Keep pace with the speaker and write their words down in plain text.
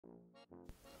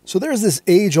So there's this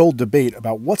age-old debate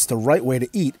about what's the right way to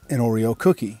eat an Oreo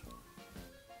cookie.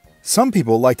 Some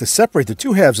people like to separate the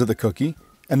two halves of the cookie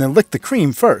and then lick the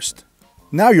cream first.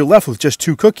 Now you're left with just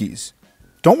two cookies.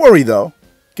 Don't worry though,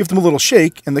 give them a little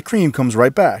shake and the cream comes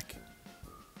right back.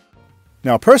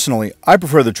 Now personally, I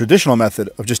prefer the traditional method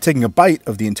of just taking a bite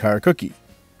of the entire cookie.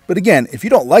 But again, if you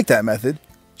don't like that method,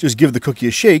 just give the cookie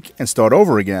a shake and start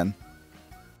over again.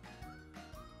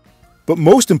 But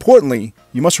most importantly,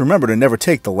 you must remember to never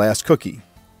take the last cookie.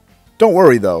 Don't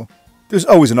worry though, there's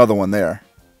always another one there.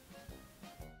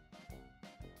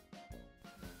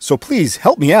 So please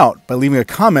help me out by leaving a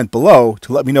comment below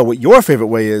to let me know what your favorite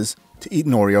way is to eat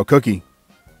an Oreo cookie.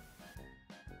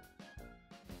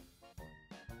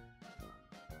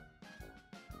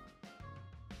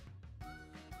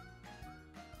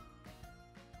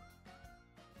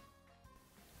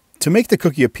 To make the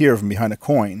cookie appear from behind a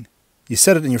coin, you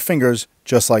set it in your fingers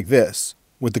just like this.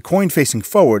 With the coin facing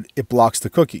forward, it blocks the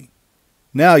cookie.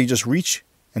 Now you just reach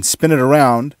and spin it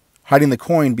around, hiding the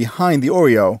coin behind the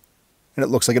Oreo, and it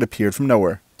looks like it appeared from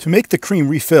nowhere. To make the cream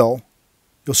refill,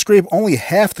 you'll scrape only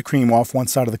half the cream off one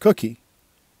side of the cookie.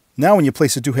 Now when you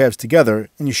place the two halves together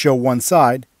and you show one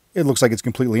side, it looks like it's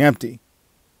completely empty.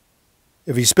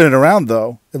 If you spin it around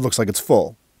though, it looks like it's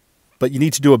full. But you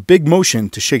need to do a big motion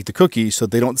to shake the cookie so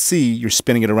they don't see you're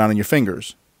spinning it around in your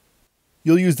fingers.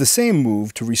 You'll use the same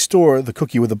move to restore the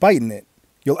cookie with a bite in it.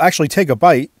 You'll actually take a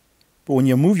bite, but when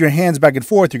you move your hands back and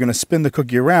forth, you're going to spin the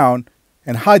cookie around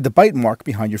and hide the bite mark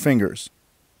behind your fingers.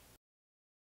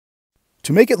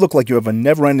 To make it look like you have a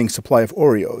never-ending supply of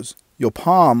Oreos, you'll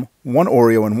palm one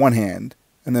Oreo in one hand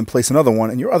and then place another one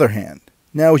in your other hand.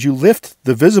 Now as you lift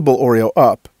the visible Oreo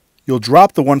up, you'll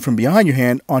drop the one from behind your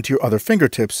hand onto your other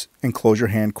fingertips and close your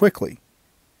hand quickly.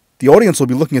 The audience will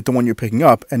be looking at the one you're picking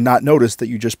up and not notice that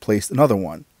you just placed another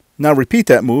one. Now repeat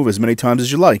that move as many times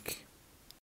as you like.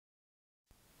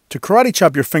 To karate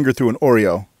chop your finger through an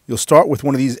Oreo, you'll start with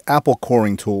one of these apple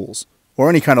coring tools, or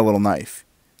any kind of little knife,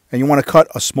 and you want to cut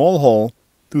a small hole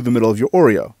through the middle of your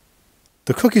Oreo.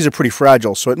 The cookies are pretty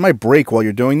fragile, so it might break while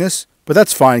you're doing this, but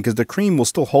that's fine because the cream will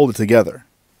still hold it together.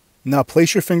 Now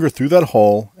place your finger through that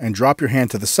hole and drop your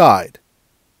hand to the side.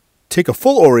 Take a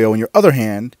full Oreo in your other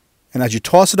hand, and as you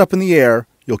toss it up in the air,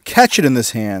 you'll catch it in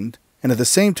this hand, and at the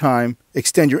same time,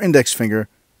 extend your index finger,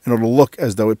 and it'll look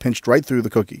as though it pinched right through the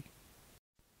cookie.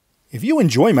 If you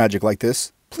enjoy magic like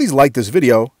this, please like this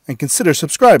video and consider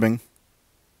subscribing.